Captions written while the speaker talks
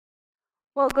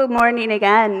Well, good morning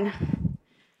again.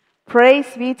 Praise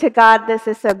be to God. This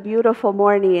is a beautiful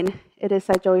morning. It is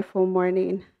a joyful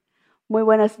morning. Muy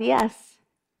buenos días.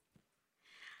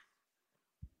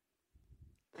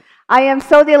 I am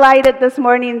so delighted this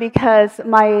morning because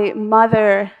my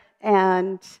mother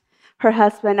and her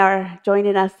husband are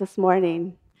joining us this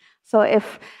morning. So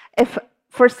if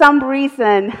for some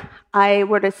reason I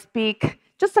were to speak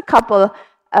just a couple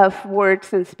of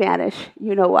words in Spanish,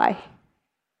 you know why.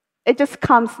 It just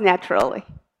comes naturally.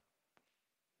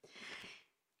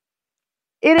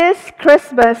 It is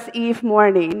Christmas Eve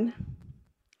morning,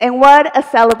 and what a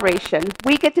celebration.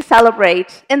 We get to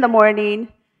celebrate in the morning,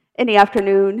 in the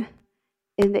afternoon,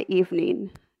 in the evening,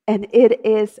 and it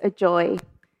is a joy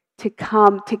to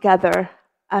come together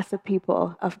as a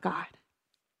people of God.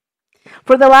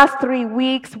 For the last 3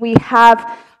 weeks, we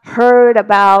have heard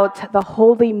about the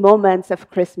holy moments of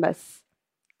Christmas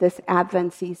this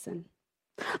Advent season.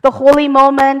 The holy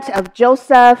moment of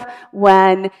Joseph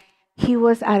when he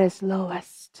was at his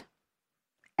lowest,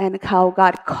 and how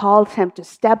God called him to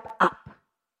step up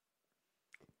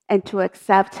and to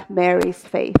accept Mary's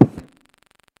faith.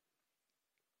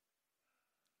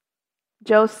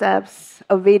 Joseph's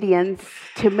obedience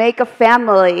to make a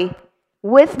family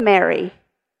with Mary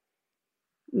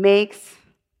makes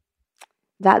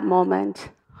that moment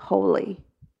holy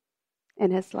in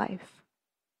his life.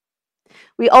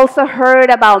 We also heard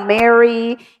about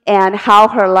Mary and how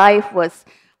her life was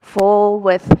full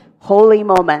with holy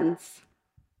moments.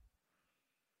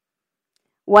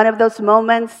 One of those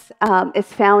moments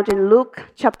is found in Luke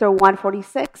chapter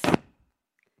 146,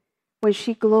 when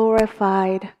she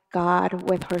glorified God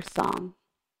with her song.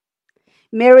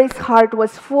 Mary's heart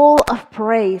was full of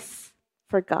praise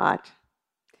for God.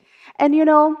 And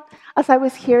as I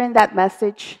was hearing that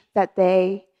message that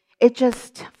day, it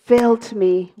just filled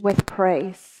me with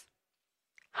praise.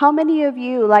 How many of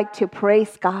you like to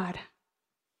praise God?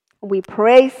 We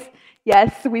praise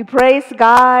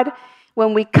God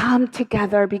when we come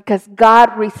together because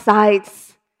God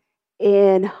resides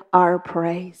in our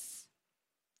praise.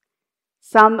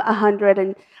 Psalm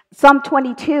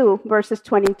 22, verses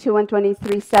 22 and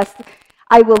 23 says,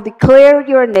 I will declare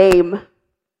your name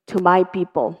to my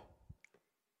people.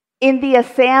 In the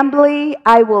assembly,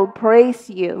 I will praise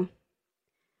you.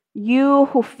 You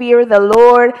who fear the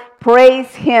Lord,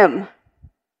 praise him.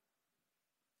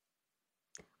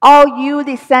 All you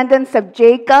descendants of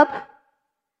Jacob,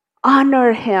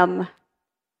 honor him.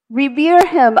 Revere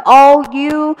him, all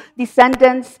you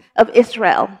descendants of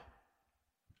Israel.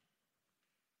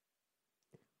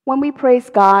 When we praise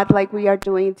God like we are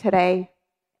doing today,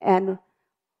 and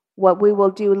what we will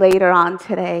do later on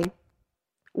today,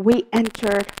 we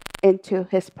entered into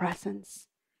his presence.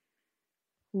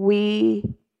 We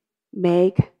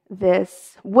make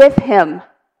this with him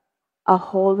a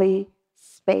holy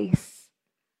space,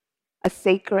 a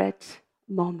sacred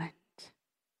moment.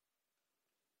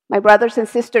 My brothers and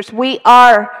sisters, we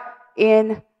are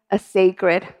in a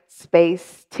sacred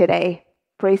space today.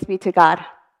 Praise be to God.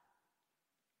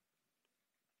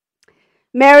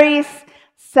 Mary's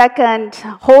second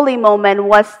holy moment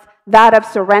was that of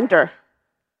surrender.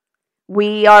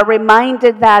 We are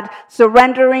reminded that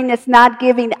surrendering is not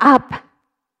giving up,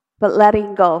 but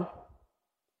letting go.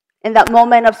 In that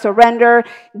moment of surrender,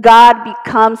 God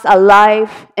becomes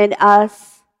alive in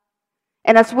us.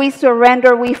 And as we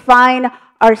surrender, we find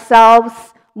ourselves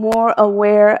more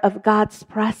aware of God's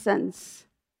presence.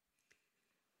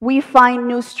 We find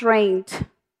new strength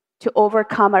to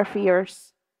overcome our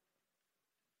fears,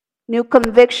 new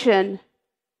conviction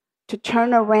to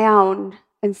turn around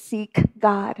and seek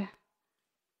God.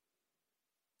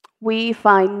 We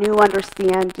find new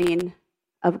understanding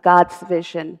of God's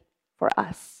vision for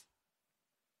us.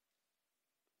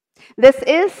 This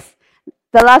is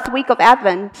the last week of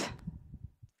Advent.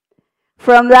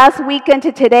 From last weekend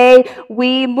to today,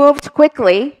 we moved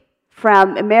quickly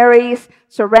from Mary's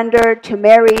surrender to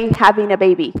Mary having a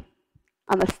baby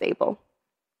on the stable.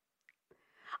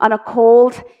 On a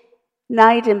cold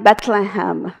night in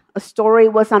Bethlehem, a story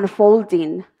was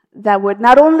unfolding that would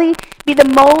not only be the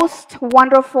most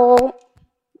wonderful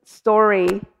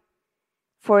story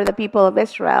for the people of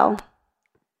Israel,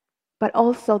 but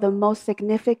also the most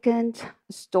significant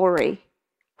story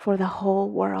for the whole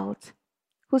world.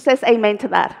 Who says amen to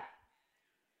that?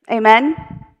 Amen?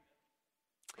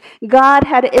 God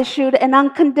had issued an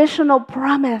unconditional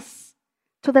promise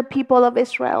to the people of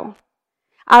Israel.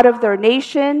 Out of their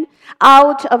nation,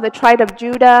 out of the tribe of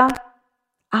Judah,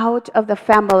 out of the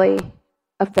family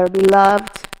of their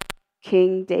beloved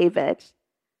King David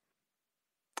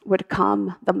would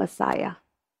come the Messiah,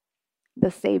 the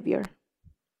Savior.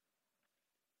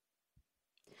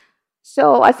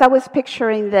 So as I was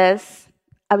picturing this,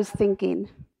 I was thinking,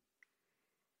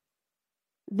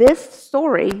 this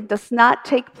story does not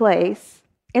take place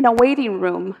in a waiting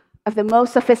room of the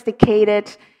most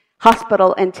sophisticated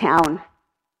hospital in town.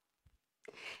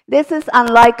 This is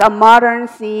unlike a modern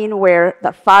scene where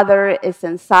the father is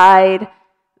inside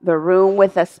the room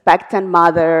with a expectant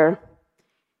mother,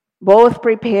 both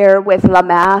prepared with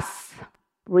Lamaze,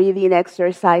 breathing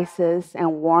exercises,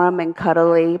 and warm and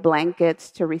cuddly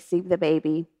blankets to receive the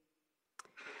baby,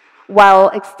 while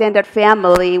extended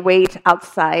family wait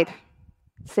outside,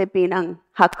 sipping on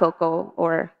hot cocoa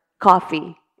or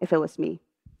coffee, if it was me.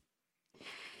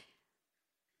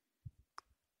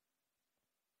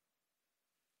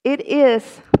 It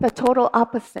is the total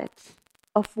opposite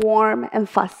of warm and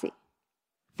fuzzy.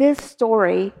 This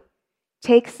story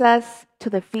takes us to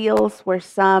the fields where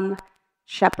some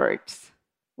shepherds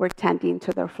were tending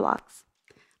to their flocks.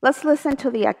 Let's listen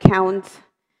to the account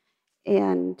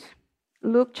in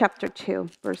Luke chapter 2,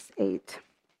 verse 8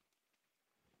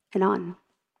 and on.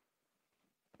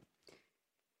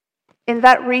 In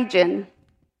that region,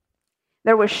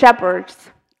 there were shepherds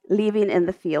living in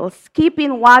the fields,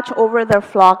 keeping watch over their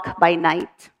flock by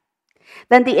night.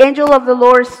 Then the angel of the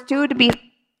Lord stood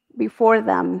before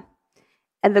them,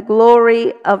 and the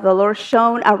glory of the Lord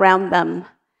shone around them,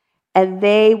 and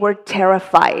they were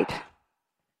terrified.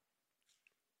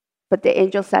 But the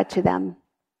angel said to them,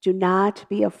 "Do not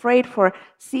be afraid, for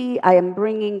see, I am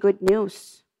bringing good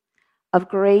news of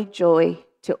great joy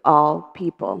to all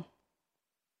people.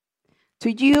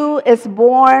 To you is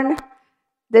born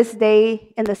this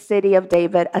day in the city of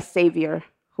David a Savior,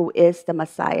 who is the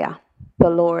Messiah, the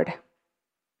Lord.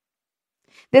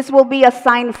 This will be a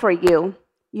sign for you.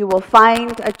 You will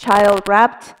find a child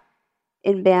wrapped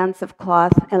in bands of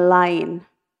cloth and lying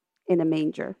in a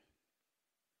manger."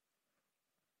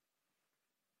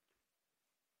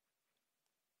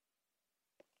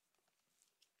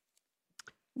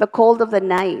 The cold of the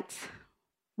night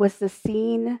was the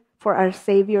scene for our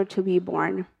Savior to be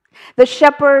born. The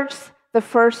shepherds, the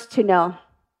first to know.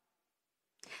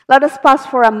 Let us pause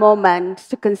for a moment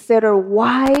to consider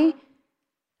why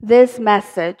this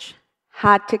message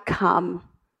had to come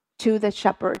to the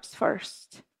shepherds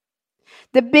first.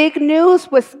 The big news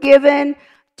was given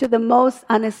to the most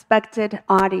unexpected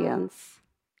audience.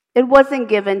 It wasn't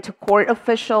given to court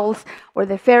officials or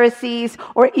the Pharisees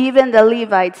or even the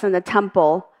Levites in the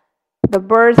temple. The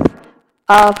birth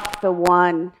of the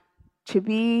one to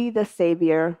be the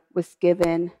Savior was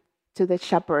given to the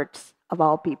shepherds of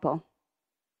all people.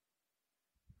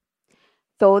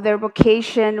 Though their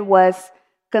vocation was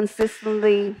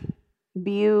consistently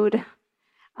viewed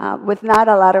with not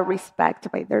a lot of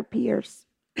respect by their peers.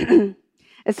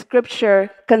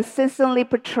 Scripture consistently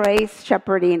portrays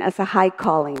shepherding as a high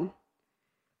calling,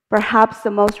 perhaps the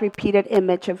most repeated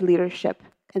image of leadership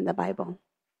in the Bible.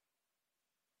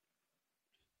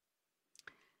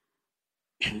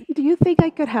 Do you think I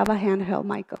could have a handheld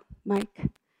mic?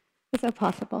 Is that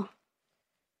possible?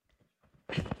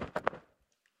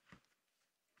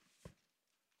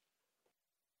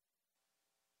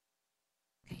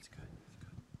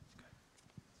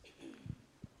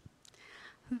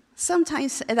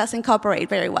 Sometimes it doesn't cooperate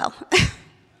very well.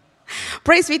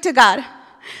 Praise be to God.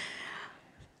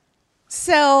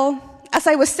 So, as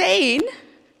I was saying,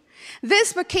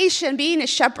 this vocation, being a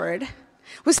shepherd,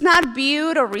 was not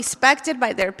viewed or respected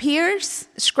by their peers.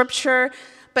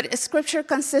 But Scripture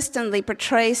consistently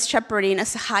portrays shepherding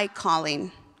as a high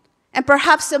calling, and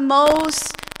perhaps the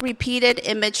most repeated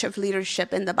image of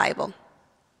leadership in the Bible.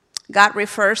 God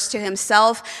refers to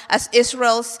himself as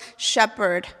Israel's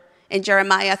shepherd in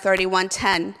Jeremiah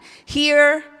 31:10.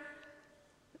 Hear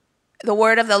the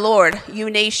word of the Lord, you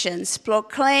nations.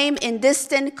 Proclaim in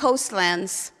distant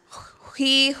coastlands,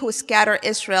 he who scattered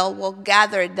Israel will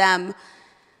gather them,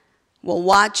 will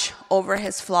watch over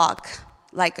his flock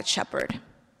like a shepherd.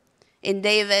 In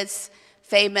David's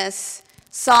famous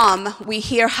psalm, we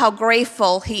hear how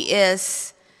grateful he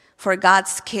is for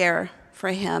God's care for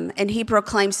him. And he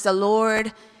proclaims, the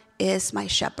Lord is my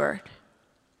shepherd.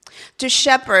 To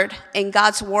shepherd in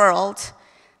God's world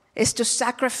is to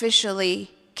sacrificially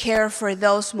care for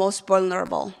those most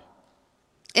vulnerable.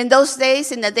 In those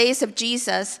days, in the days of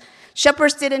Jesus,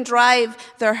 shepherds didn't drive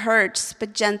their herds,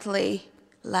 but gently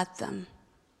led them.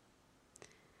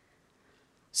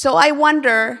 So I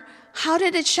wonder, how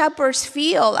did the shepherds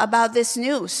feel about this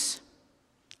news?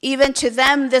 Even to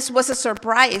them, this was a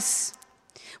surprise.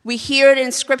 We hear it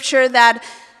in Scripture that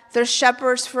the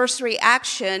shepherds' first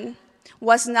reaction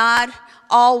was not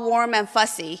all warm and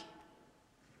fuzzy.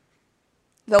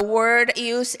 The word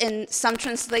used in some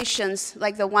translations,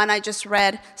 like the one I just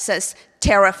read, says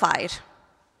terrified,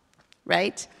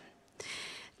 right?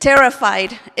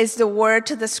 Terrified is the word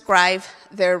to describe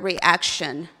their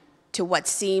reaction to what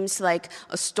seems like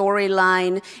a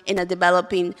storyline in the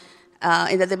developing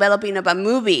of a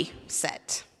movie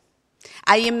set.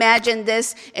 I imagine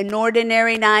this an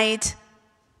ordinary night,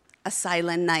 a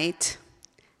silent night.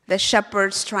 The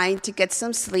shepherds trying to get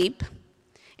some sleep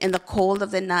in the cold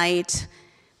of the night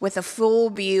with a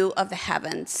full view of the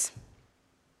heavens.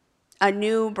 A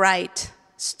new bright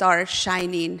star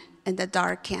shining in the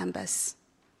dark canvas.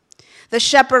 The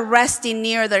shepherd resting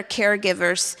near their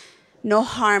caregivers, no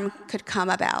harm could come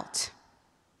about.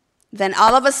 Then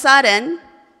all of a sudden,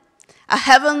 a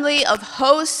heavenly of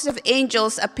hosts of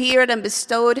angels appeared and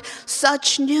bestowed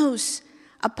such news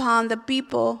upon the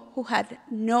people who had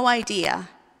no idea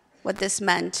what this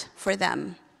meant for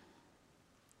them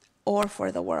or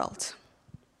for the world.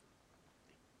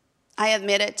 I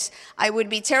admit it, I would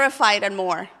be terrified and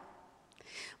more.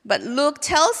 But Luke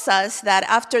tells us that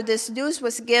after this news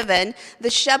was given, the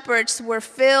shepherds were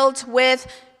filled with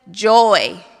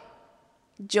joy.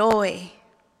 Joy.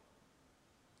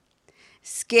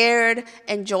 Scared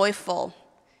and joyful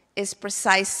is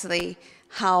precisely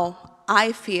how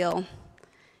I feel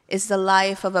is the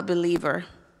life of a believer,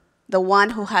 the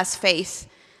one who has faith.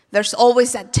 There's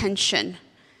always that tension.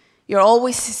 You're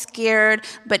always scared,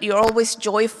 but you're always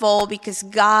joyful because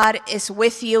God is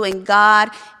with you and God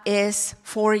is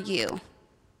for you.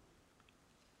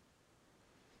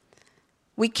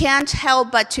 We can't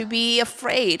help but to be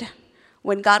afraid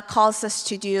when God calls us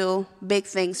to do big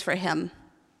things for Him.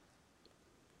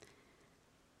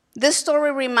 This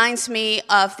story reminds me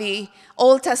of the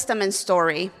Old Testament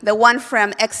story, the one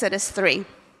from Exodus 3.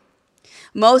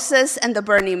 Moses and the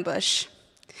burning bush.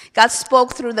 God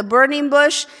spoke through the burning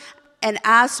bush and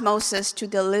asked Moses to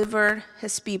deliver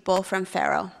his people from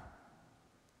Pharaoh.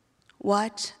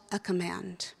 What a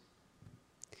command.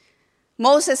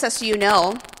 Moses, as you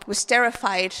know, was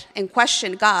terrified and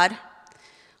questioned God.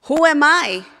 Who am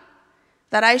I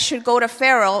that I should go to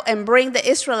Pharaoh and bring the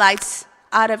Israelites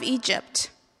out of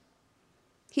Egypt?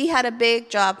 He had a big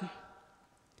job.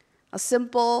 A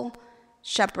simple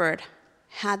shepherd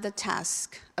had the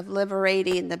task of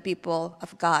liberating the people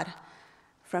of God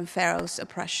from Pharaoh's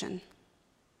oppression.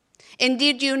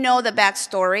 Indeed, you know the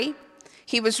backstory.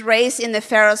 He was raised in the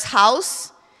Pharaoh's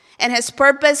house, and his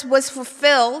purpose was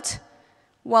fulfilled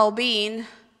while being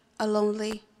a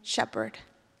lonely shepherd.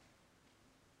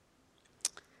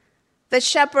 The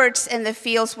shepherds in the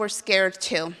fields were scared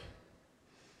too.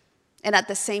 And at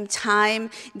the same time,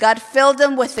 God filled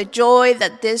them with the joy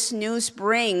that this news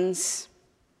brings.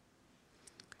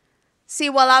 See,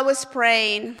 while I was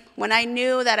praying, when I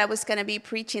knew that I was going to be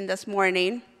preaching this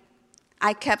morning,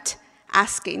 I kept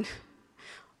asking,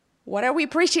 what are we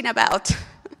preaching about?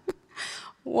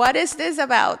 What is this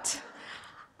about?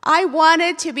 I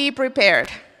wanted to be prepared.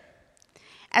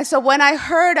 And so when I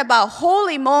heard about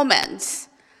holy moments,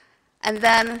 and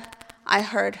then I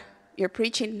heard you're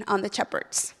preaching on the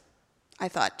shepherds, I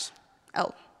thought,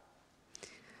 oh,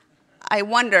 I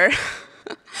wonder,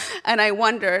 and I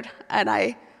wondered, and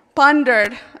I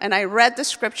pondered, and I read the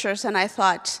scriptures, and I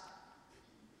thought,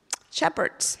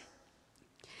 shepherds.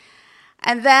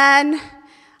 And then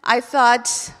I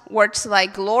thought words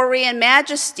like glory and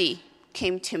majesty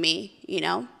came to me,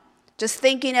 just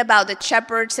thinking about the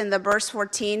shepherds in the verse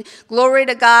 14, glory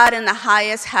to God in the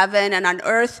highest heaven, and on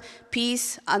earth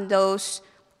peace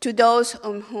to those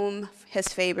on whom his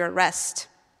favor rests.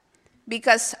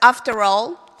 Because after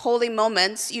all, holy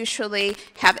moments usually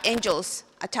have angels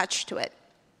attached to it.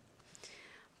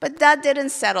 But that didn't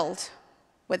settle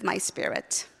with my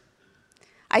spirit.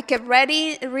 I kept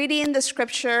reading the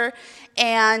scripture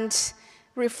and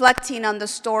reflecting on the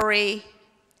story,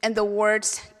 and the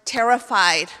words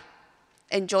terrified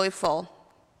and joyful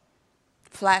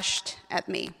flashed at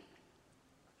me.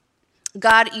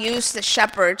 God used the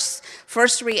shepherds'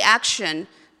 first reaction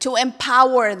to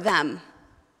empower them.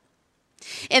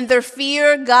 In their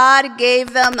fear, God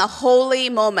gave them a holy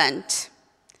moment.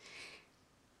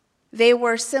 They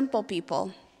were simple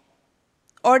people,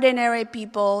 ordinary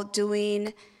people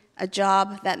doing a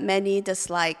job that many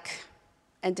dislike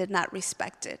and did not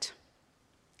respect it.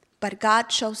 But God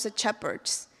chose the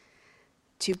shepherds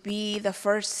to be the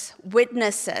first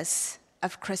witnesses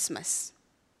of Christmas.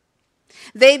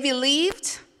 They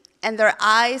believed, and their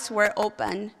eyes were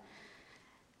open.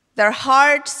 Their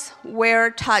hearts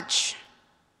were touched,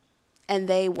 and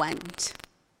they went.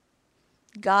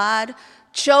 God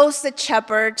chose the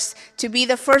shepherds to be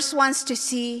the first ones to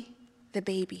see the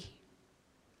baby,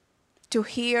 to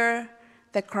hear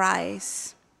the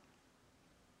cries,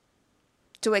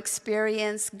 to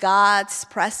experience God's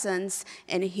presence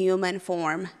in human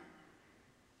form,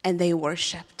 and they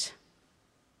worshiped.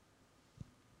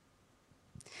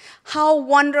 How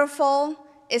wonderful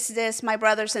is this, my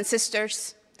brothers and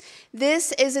sisters?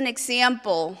 This is an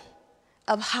example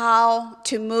of how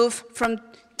to move from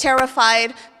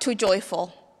terrified to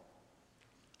joyful.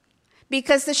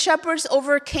 Because the shepherds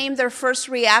overcame their first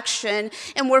reaction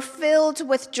and were filled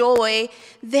with joy,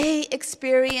 they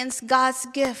experienced God's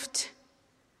gift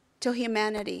to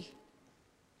humanity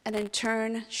and in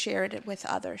turn shared it with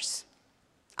others.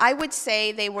 I would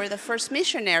say they were the first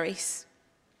missionaries.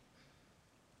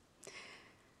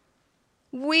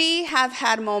 We have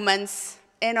had moments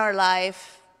in our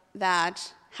life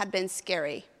that had been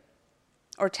scary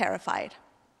or terrified.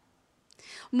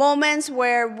 Moments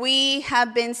where we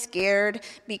have been scared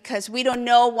because we don't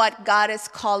know what God is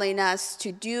calling us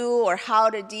to do or how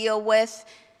to deal with.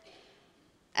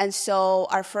 And so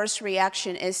our first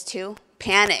reaction is to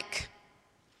panic.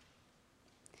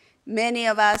 Many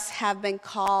of us have been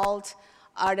called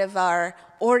out of our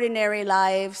ordinary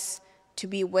lives to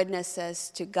be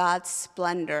witnesses to God's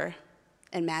splendor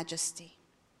and majesty.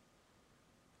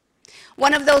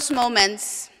 One of those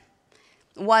moments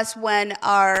was when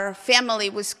our family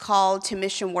was called to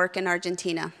mission work in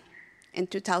Argentina in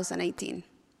 2018.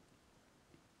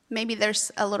 Maybe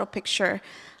there's a little picture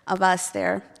of us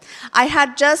there. I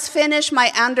had just finished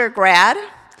my undergrad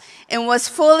and was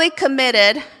fully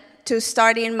committed to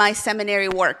starting my seminary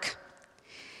work.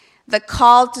 The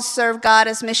call to serve God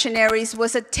as missionaries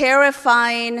was a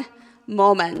terrifying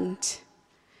moment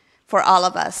for all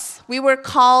of us. We were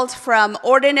called from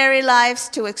ordinary lives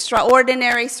to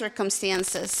extraordinary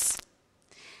circumstances.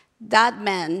 That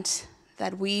meant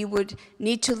that we would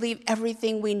need to leave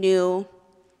everything we knew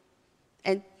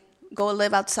and go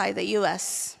live outside the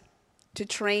U.S. to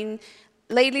train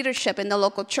lay leadership in the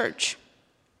local church.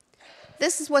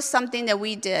 This was something that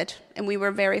we did and we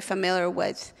were very familiar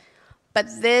with.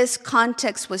 But this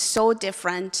context was so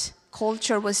different,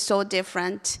 culture was so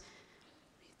different,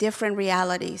 different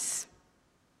realities.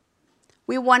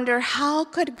 We wonder, how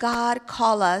could God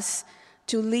call us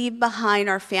to leave behind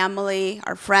our family,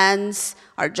 our friends,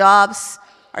 our jobs,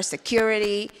 our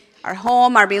security, our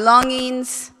home, our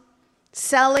belongings,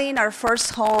 selling our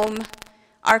first home,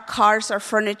 our cars, our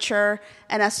furniture,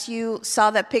 and as you saw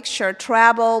the picture,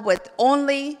 travel with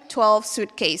only 12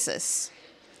 suitcases.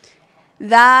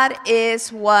 That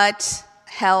is what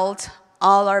held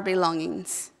all our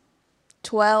belongings,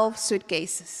 12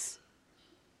 suitcases.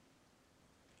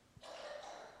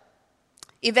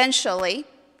 Eventually,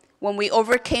 when we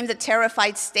overcame the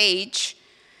terrified stage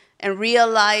and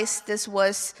realized this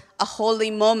was a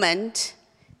holy moment,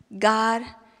 God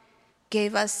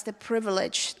gave us the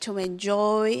privilege to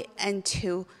enjoy and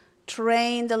to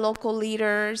train the local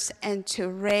leaders and to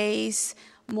raise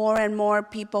more and more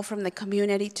people from the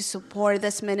community to support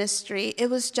this ministry. It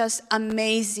was just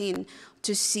amazing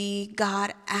to see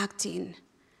God acting.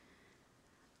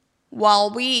 While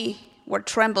we were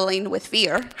trembling with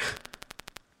fear,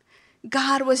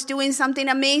 God was doing something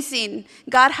amazing.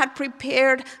 God had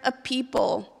prepared a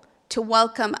people to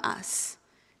welcome us.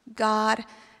 God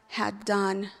had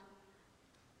done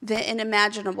the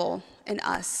unimaginable in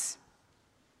us.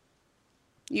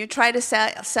 You try to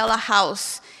sell a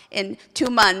house in 2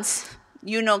 months,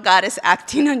 you know God is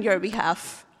acting on your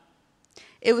behalf.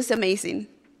 It was amazing.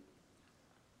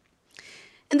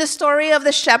 In the story of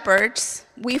the shepherds,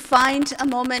 we find a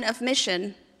moment of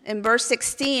mission. In verse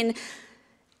 16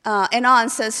 and on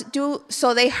says,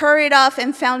 so they hurried off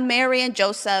and found Mary and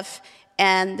Joseph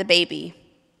and the baby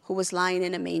who was lying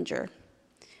in a manger.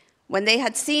 When they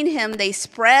had seen him, they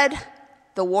spread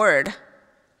the word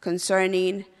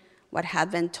concerning what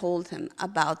had been told him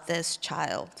about this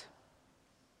child.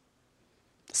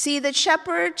 See, the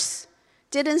shepherds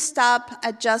didn't stop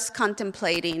at just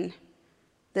contemplating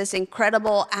this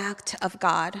incredible act of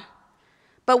God,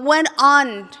 but went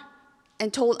on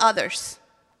and told others.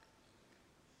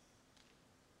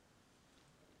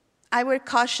 I would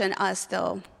caution us,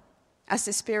 though, as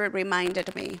the Spirit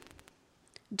reminded me,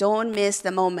 don't miss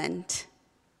the moment.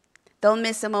 Don't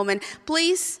miss the moment.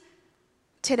 Please,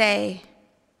 today,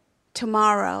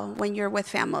 tomorrow, when you're with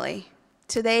family,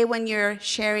 today when you're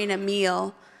sharing a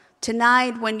meal,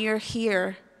 tonight when you're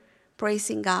here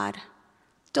praising God,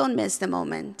 don't miss the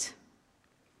moment.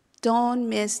 Don't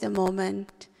miss the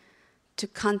moment to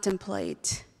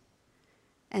contemplate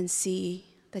and see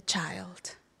the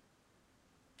child.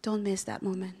 Don't miss that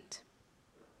moment.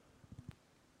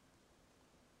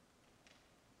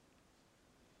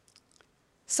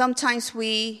 Sometimes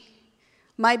we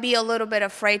might be a little bit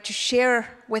afraid to share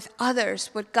with others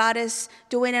what God is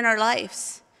doing in our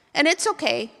lives. And it's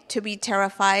okay to be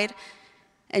terrified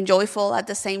and joyful at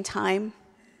the same time.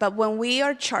 But when we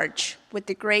are charged with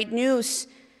the great news,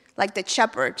 like the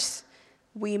shepherds,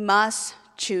 we must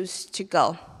choose to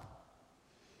go.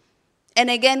 And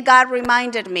again, God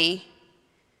reminded me,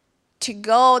 to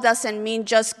go doesn't mean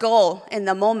just go in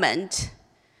the moment.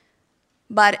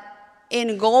 But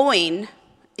in going,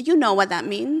 you know what that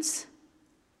means.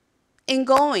 In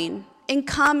going, in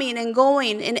coming and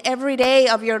going in every day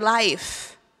of your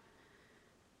life.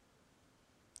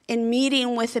 In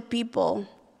meeting with the people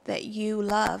that you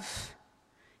love.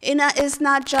 It's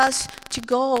not just to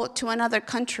go to another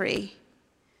country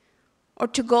or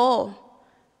to go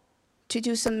to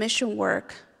do some mission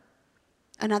work,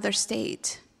 another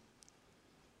state.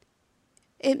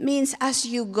 It means as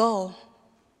you go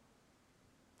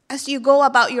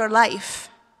about your life,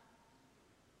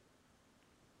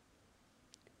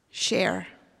 share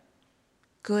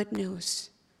good news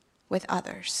with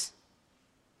others.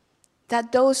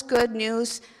 That those good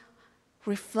news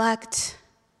reflect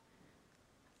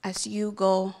as you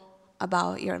go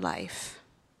about your life.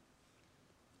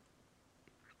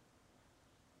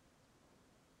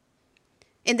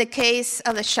 In the case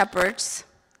of the shepherds,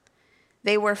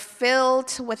 they were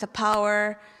filled with the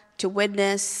power to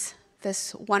witness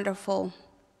this wonderful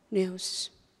news.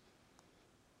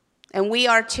 And we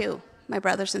are too, my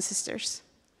brothers and sisters.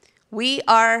 We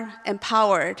are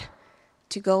empowered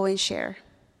to go and share.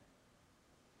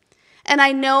 And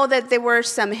I know that there were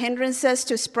some hindrances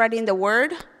to spreading the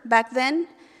word back then.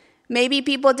 Maybe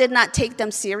people did not take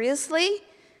them seriously.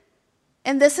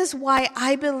 And this is why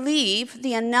I believe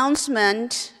the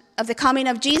announcement of the coming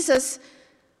of Jesus,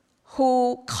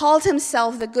 who called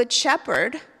himself the Good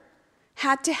Shepherd,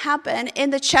 had to happen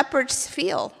in the shepherd's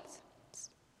field,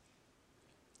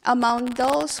 among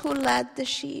those who led the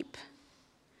sheep.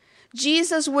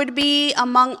 Jesus would be,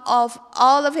 among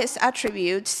all of his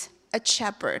attributes, a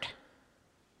shepherd.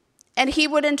 And he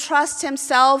would entrust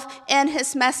himself and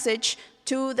his message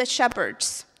to the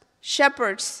shepherds.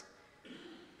 Shepherds,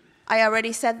 I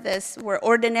already said this, were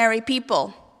ordinary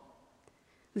people.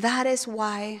 That is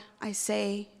why I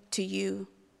say to you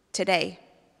today,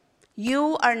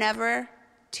 you are never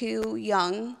too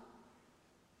young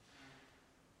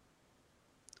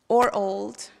or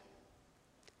old,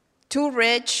 too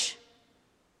rich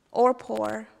or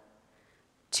poor,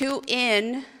 too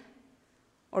in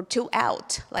or too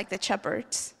out, like the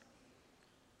shepherds.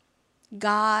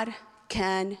 God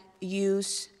can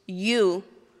use you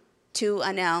to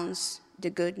announce the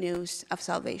good news of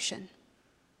salvation.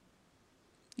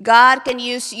 God can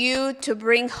use you to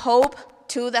bring hope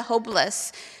to the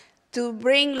hopeless, to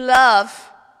bring love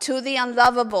to the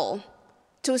unlovable,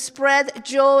 to spread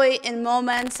joy in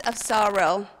moments of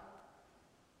sorrow,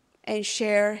 and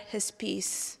share his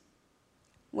peace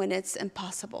when it's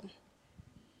impossible.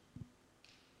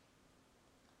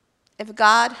 If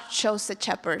God chose the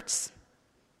shepherds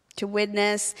to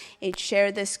witness and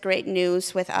share this great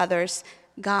news with others,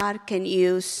 God can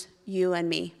use you and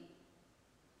me.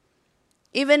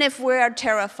 Even if we are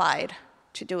terrified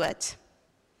to do it.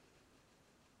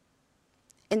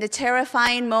 In the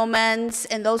terrifying moments,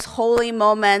 in those holy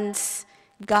moments,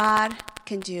 God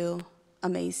can do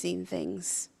amazing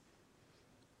things.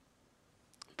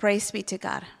 Praise be to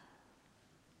God.